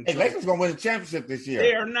Lakers winning. Hey, Lakers going to win a championship this year.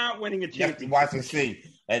 They are not winning a championship. You have to watch and see.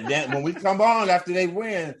 And then when we come on after they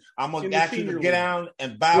win, I'm going to ask you to get down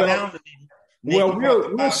and bow down to me. Well,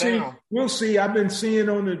 we'll see. We'll see. I've been seeing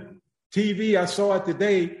on the TV. I saw it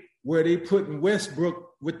today where they putting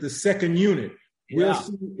Westbrook with the second unit.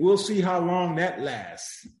 We'll see how long that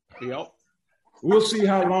lasts. Yep. We'll see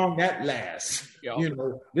how long that lasts. Yep.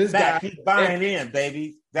 This guy, he's buying in,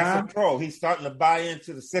 baby. That's a pro. He's starting to buy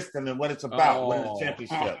into the system and what it's about, winning the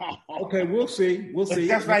championship. Okay, we'll see. We'll see.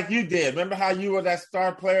 Just like you did. Remember how you were that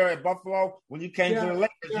star player at Buffalo when you came to the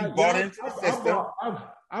Lakers? You bought into the system.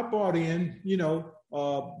 I bought in,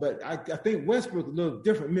 but I think Westbrook a little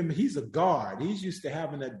different. Remember, he's a guard. He's used to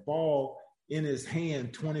having that ball in his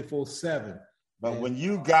hand 24/7. But when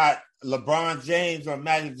you got LeBron James or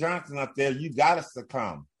Magic Johnson up there, you got to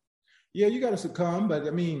succumb. Yeah, you got to succumb. But, I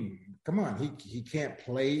mean, come on. He can't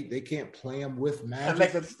play. They can't play him with Magic. And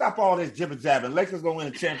Lakers, stop all this jibber-jabbing. Lakers going to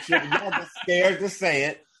win a championship. And y'all just scared to say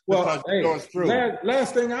it because you know it's true.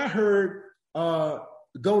 Last thing I heard,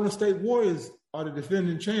 Golden State Warriors are the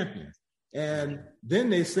defending champions. And then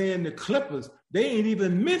they saying the Clippers, they ain't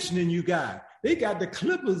even mentioning you guys. They got the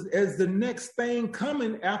Clippers as the next thing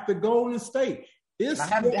coming after Golden State.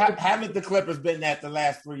 Haven't the Clippers been that the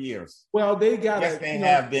last 3 years? Well, they got. Yes, they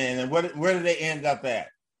have been. And where do they end up at?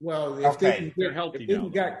 Well, if they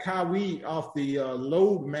got Kyrie off the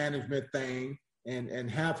load management thing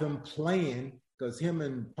and have him playing, because him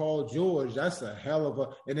and Paul George, that's a hell of a.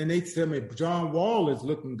 And then they tell me John Wall is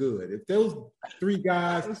looking good. If those three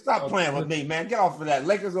guys stop playing with me, man, get off of that.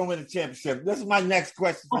 Lakers gonna win the championship. This is my next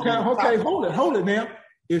question. Okay, hold it now.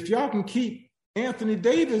 If y'all can keep Anthony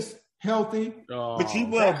Davis healthy, which he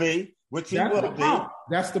will be,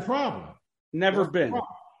 that's the problem. Never been.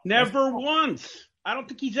 Never once. I don't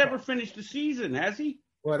think he's ever finished the season, has he?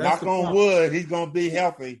 Well, knock on wood, he's going to be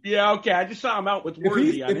healthy. Yeah, okay. I just saw him out with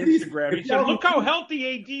Worthy on Instagram. He said, look how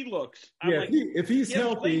healthy AD looks. If he's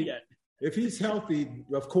healthy,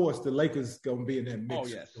 of course, the Lakers going to be in that mix. Oh,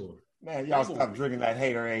 yes. Man, y'all stop drinking that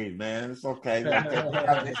haterade, man. It's okay.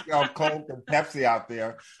 Y'all Coke and Pepsi out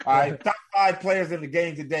there. All right, top 5 players in the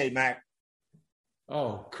game today, Mac.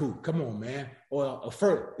 Oh, cool. Come on, man. Well,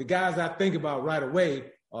 first, the guys I think about right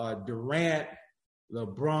away are Durant,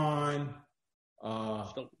 LeBron,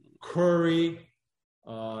 Curry,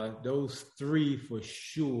 those 3 for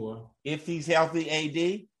sure. If he's healthy,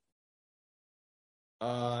 AD?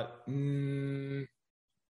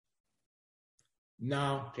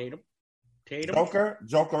 No. Tatum.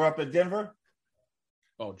 Joker up at Denver?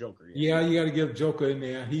 Oh, Joker. Yeah, you got to give Joker in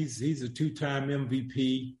there. He's a 2-time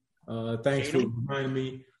MVP. Thanks for reminding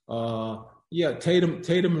me.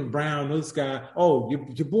 Tatum and Brown, those guys. Oh,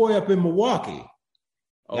 your boy up in Milwaukee.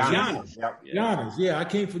 Oh, Giannis. Giannis. Yeah, I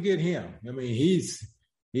can't forget him. I mean, he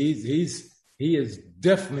is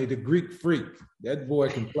definitely the Greek freak. That boy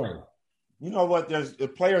can play. You know what? The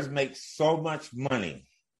players make so much money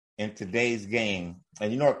in today's game.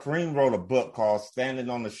 And you know what? Kareem wrote a book called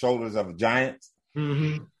Standing on the Shoulders of Giants.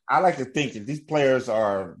 Mm-hmm. I like to think that these players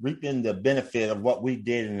are reaping the benefit of what we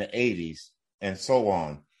did in the 80s and so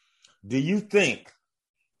on. Do you think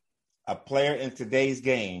a player in today's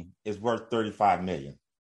game is worth $35 million?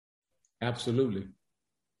 Absolutely.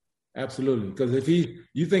 Because if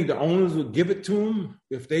you think the owners would give it to him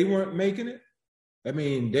if they weren't making it? I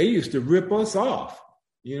mean, they used to rip us off,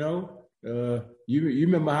 you know. You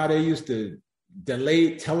remember how they used to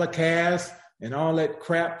delay telecast and all that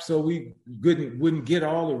crap so we wouldn't get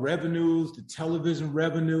all the revenues, the television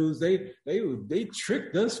revenues. They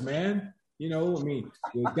tricked us, man. You know, I mean,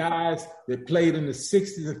 the guys that played in the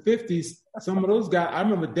 60s and 50s, some of those guys, I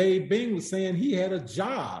remember Dave Bing was saying he had a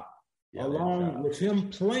job along with him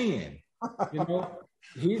playing. You know,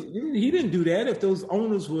 he didn't do that. If those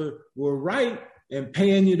owners were right and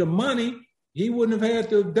paying you the money, he wouldn't have had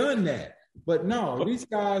to have done that. But no, these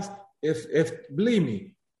guys, if believe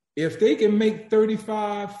me, if they can make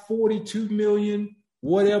 35, 42 million,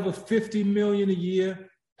 whatever, 50 million a year,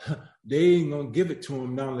 they ain't gonna give it to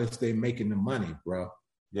them unless they're making the money, bro.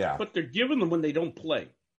 Yeah, but they're giving them when they don't play.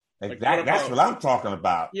 Exactly. That's what I'm talking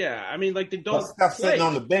about. Yeah, I mean, like they don't. Stuff sitting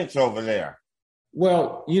on the bench over there.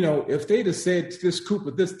 Well, you know, if they'd have said this,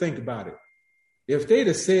 Cooper, just think about it. If they'd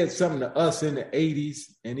have said something to us in the 80s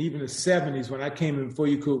and even the 70s when I came in before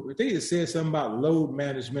you, Cooper, if they'd have said something about load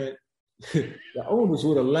management, the owners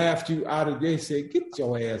would have laughed you out of there and said, get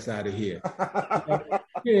your ass out of here.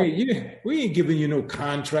 We ain't giving you no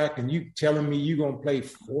contract and you telling me you're going to play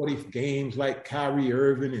 40 games like Kyrie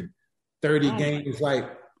Irving and 30 games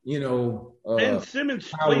like, you know. Ben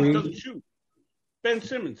Simmons doesn't shoot. Ben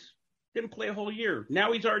Simmons didn't play a whole year.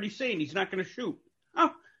 Now he's already saying he's not going to shoot.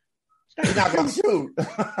 Oh, he's not going to shoot.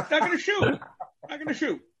 Not going to shoot. Not going to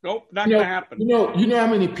shoot. Nope, not going to happen. You know how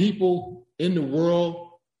many people in the world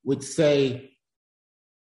would say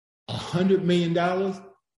 $100 million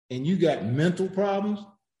and you got mental problems?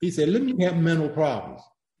 He said, let me have mental problems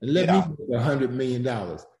and let me make $100 million.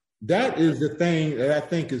 That is the thing that I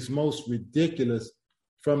think is most ridiculous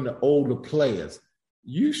from the older players.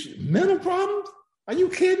 Mental problems? Are you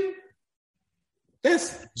kidding?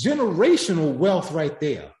 That's generational wealth right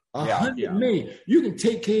there. $100 million. You can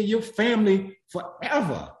take care of your family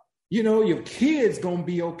forever. You know, your kids gonna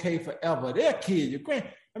be okay forever. Their kids, your grand.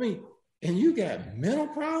 I mean, and you got mental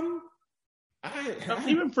problems?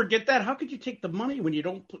 Even forget that. How could you take the money when you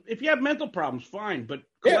don't? If you have mental problems, fine, but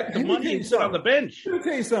collect the money and sit on the bench. Let me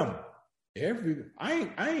tell you something. I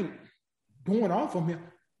ain't going off on him.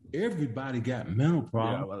 Everybody got mental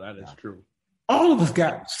problems. Yeah, well, that is true. All of us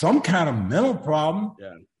got some kind of mental problem.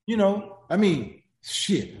 Yeah. You know, I mean,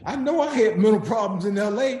 shit. I know I had mental problems in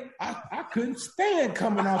LA. I couldn't stand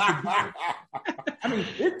coming out the door. I mean,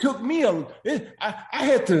 it took me I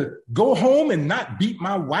had to go home and not beat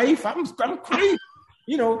my wife. I'm crazy.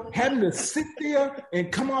 You know, having to sit there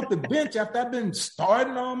and come off the bench after I've been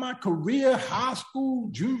starting all my career, high school,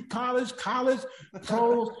 junior college,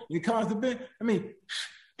 pros, and come off the bench. I mean,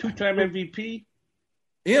 2-time MVP.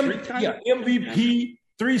 MVP,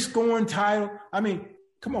 3 scoring title. I mean,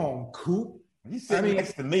 come on, Coop. You sitting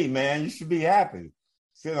next to me, man. You should be happy.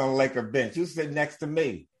 Sitting on the Laker bench. You sit next to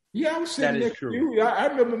me. Yeah, I'm sitting next to you. I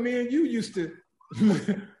remember me and you used to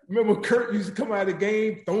remember Kurt used to come out of the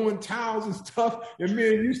game throwing towels and stuff, and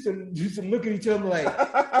me and you used to look at each other like,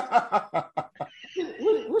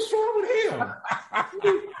 what's wrong with him?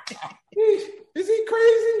 Is he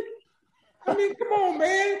crazy? I mean, come on,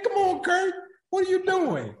 man. Come on, Kurt. What are you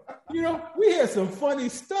doing? You know, we had some funny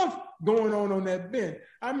stuff going on that bench.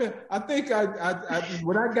 I mean, I think I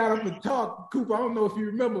when I got up and talked, Cooper, I don't know if you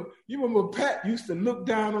remember Pat used to look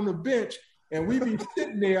down on the bench and we'd be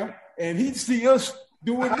sitting there and he'd see us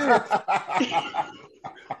doing this,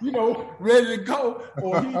 you know, ready to go.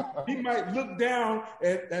 Or he might look down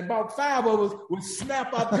and about 5 of us would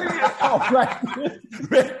snap our pants off like this.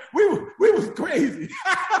 We was crazy.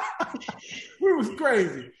 We was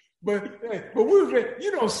crazy. But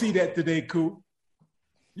you don't see that today, Coop.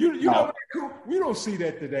 You know, Coop, we don't see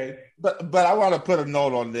that today. But I want to put a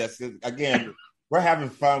note on this. Again, we're having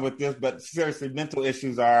fun with this, but seriously, mental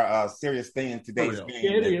issues are a serious thing in today's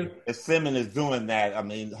game. If Simmons is doing that, I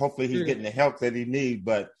mean, hopefully he's getting the help that he needs.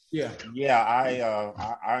 But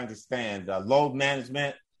I understand load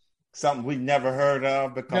management, something we never heard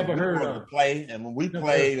of because we wanted to play, and when we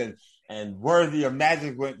played and Worthy or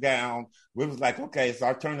Magic went down, we was like, okay, it's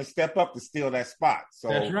our turn to step up to steal that spot. So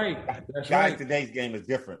that's right. Today's game is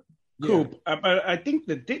different. Coop, I think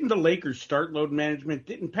that didn't the Lakers start load management?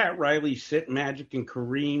 Didn't Pat Riley sit Magic and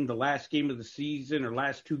Kareem the last game of the season or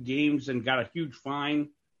last two games and got a huge fine?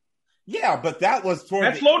 Yeah, but that was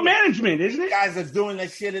that's load management, isn't it? You guys are doing that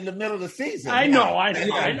shit in the middle of the season. I know.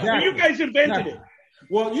 Exactly. You guys invented it.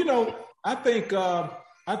 Well, I think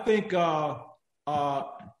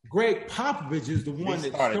Greg Popovich is the one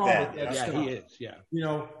that started that. Yeah, he is. Yeah.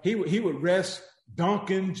 He would rest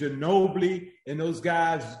Duncan, Ginobili, and those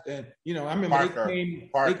guys. And I remember they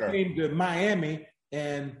came to Miami,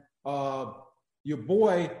 and your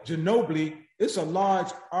boy Ginobili. It's a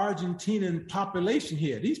large Argentinian population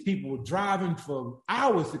here. These people were driving for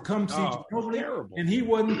hours to come see Ginobili, and he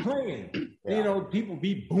wasn't playing. People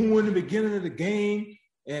be booing the beginning of the game.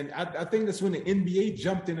 And I think that's when the NBA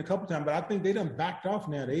jumped in a couple times, but I think they done backed off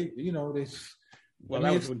now. That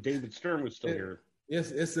was when David Stern was still here.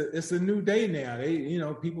 It's a new day now. They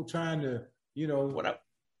people trying to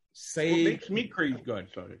save. What makes me crazy? Good,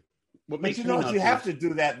 sorry. What makes you have to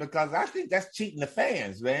do that because I think that's cheating the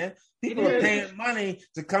fans, man. People are paying money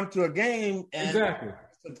to come to a game, and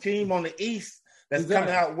the team on the East that's coming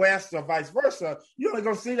out west or vice versa, you're only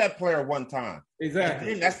going to see that player one time.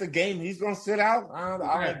 Exactly. That's the game he's going to sit out.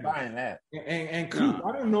 I ain't buying that. And Coop,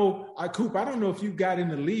 I don't know if you got in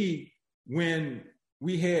the league when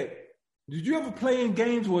we had. Did you ever play in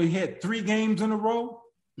games where you had 3 games in a row?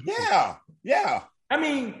 Yeah. I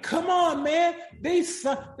mean, come on, man. They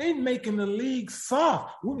making the league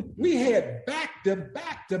soft. We had back to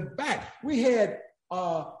back. We had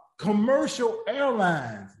commercial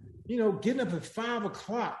airlines, getting up at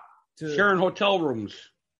 5:00 to sharing hotel rooms.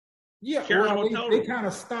 Yeah, they kind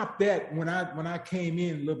of stopped that when I came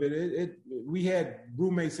in a little bit. We had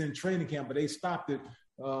roommates in training camp, but they stopped it.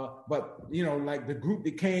 But like the group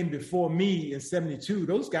that came before me in '72,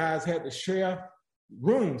 those guys had to share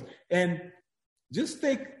rooms. And just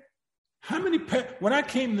think how many when I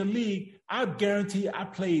came in the league, I guarantee I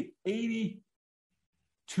played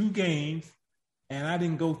 82 games, and I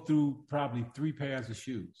didn't go through probably 3 pairs of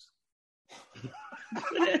shoes.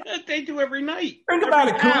 They do every night. Think about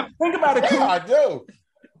it, Coop. Yeah, I do.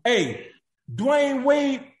 Hey, Dwayne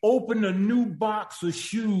Wade opened a new box of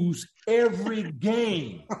shoes every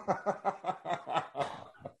game.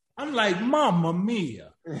 I'm like, Mamma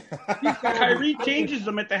Mia. Kyrie changes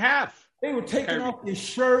them at the half. They were taking off their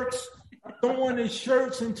shirts, throwing their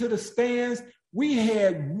shirts into the stands. We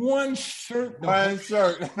had one shirt.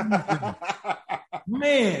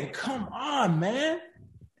 Man, come on, man.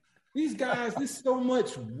 These guys, there's so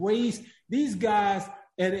much waste. These guys,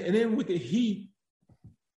 and then with the Heat,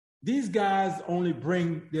 these guys only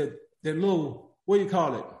bring their little, what do you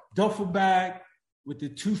call it, duffel bag with the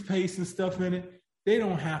toothpaste and stuff in it. They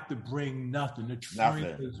don't have to bring nothing. The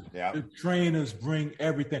trainers bring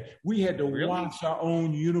everything. We had to wash our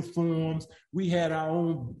own uniforms. We had our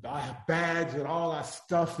own bags with all our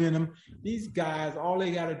stuff in them. These guys, all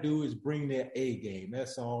they got to do is bring their A game.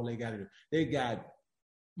 That's all they got to do. They got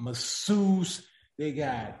masseuse. They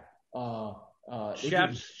got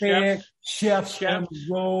chefs on the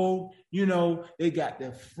road. They got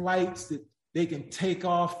their flights that they can take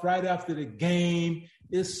off right after the game.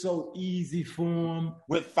 It's so easy for them.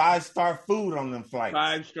 With 5-star food on them flights.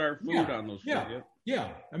 5-star food on those flights.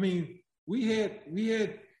 Yeah. I mean, we had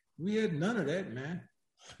none of that, man.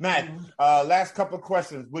 Matt, last couple of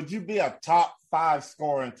questions. Would you be a top 5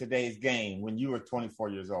 scorer in today's game when you were 24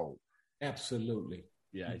 years old? Absolutely.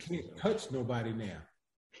 Yeah. You can't touch nobody now.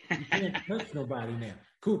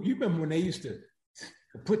 Coop, you remember when they used to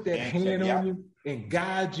put that hand on you and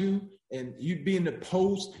guide you, and you'd be in the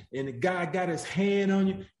post and the guy got his hand on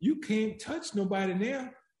you? You can't touch nobody now.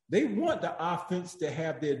 They want the offense to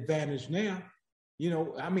have the advantage now.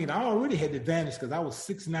 I mean, I already had the advantage because I was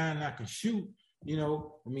 6'9" and I could shoot.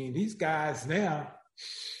 These guys now.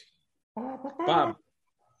 Bob,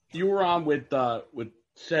 you were on with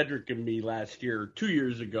Cedric and me last year, 2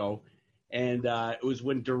 years ago, and it was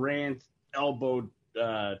when Durant elbowed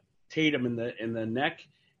Tatum in the neck.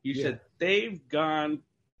 You said they've gone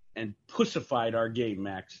and pussified our game,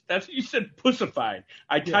 Max. That's what you said, pussified.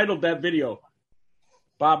 I titled that video,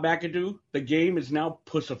 Bob McADoo, the game is now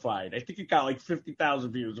pussified. I think it got like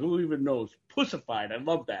 50,000 views. Who even knows? Pussified. I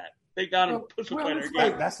love that. They got pussified our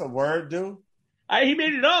game. That's a word, dude. He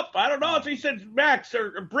made it up. I don't know if he said Max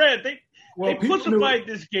or Brad. They pussified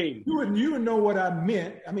this game. You would know what I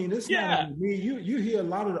meant. I mean, it's not only me. You hear a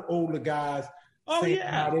lot of the older guys saying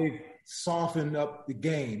how they softened up the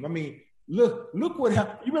game. I mean, look what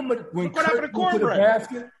happened. You remember when Kurt went to the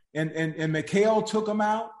basket and McHale took him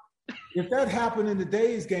out? If that happened in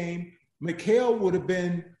today's game, McHale would have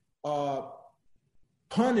been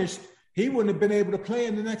punished. He wouldn't have been able to play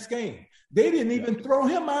in the next game. They didn't even throw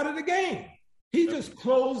him out of the game. He just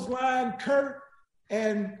clotheslined Kurt,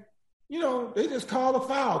 and they just called a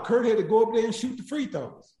foul. Kurt had to go up there and shoot the free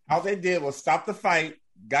throws. All they did was stop the fight,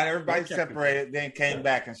 got everybody separated, then came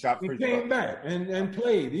back and shot free throws. Came back and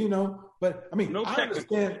played, But I mean, I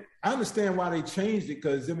understand why they changed it,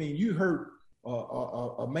 because I mean, you hurt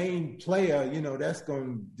a main player, that's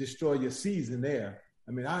going to destroy your season there.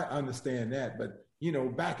 I mean, I understand that, but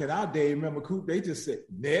back in our day, remember, Coop, they just said,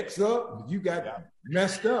 next up, you got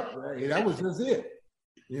messed up. Right? That was just it,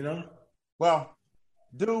 Well,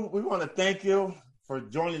 dude, we want to thank you for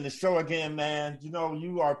joining the show again, man.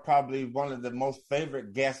 You are probably one of the most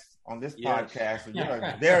favorite guests on this podcast. And you're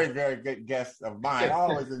a very, very good guest of mine. I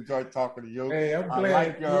always enjoy talking to you. Hey, I'm glad. I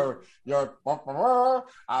like your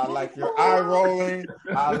I like your eye rolling.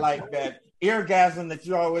 I like that eargasm that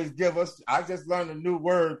you always give us. I just learned a new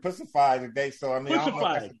word, pussify, today. So I mean, I don't know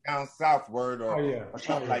if that's a down south word or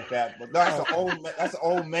something like that. But that's an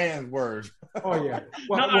old man's word. Oh yeah.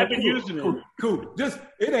 Well, I've been using it. Cool. Just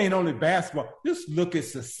it ain't only basketball. Just look at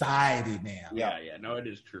society now. Yeah. No, it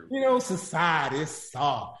is true. Society is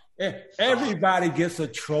soft. Everybody gets a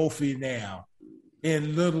trophy now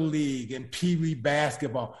in Little League and Pee Wee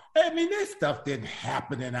basketball. I mean, that stuff didn't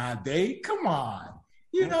happen in our day. Come on.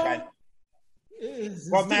 Okay.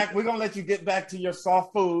 Well, Mac, we're going to let you get back to your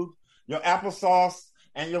soft food, your applesauce,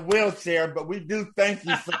 and your wheelchair, but we do thank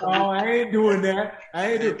you for I ain't doing that.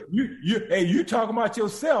 You talking about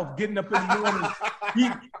yourself getting up in the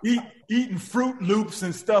morning, eating Fruit Loops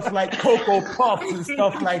and stuff like Cocoa Puffs and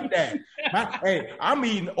stuff like that. I'm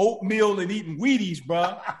eating oatmeal and eating Wheaties,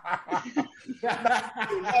 bro.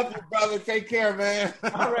 Love you, brother. Take care, man.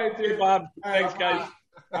 All right, dude. Bob. Thanks, guys.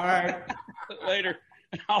 All right. Later.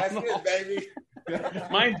 That's it, baby.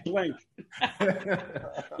 Mine's blank. All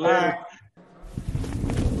right.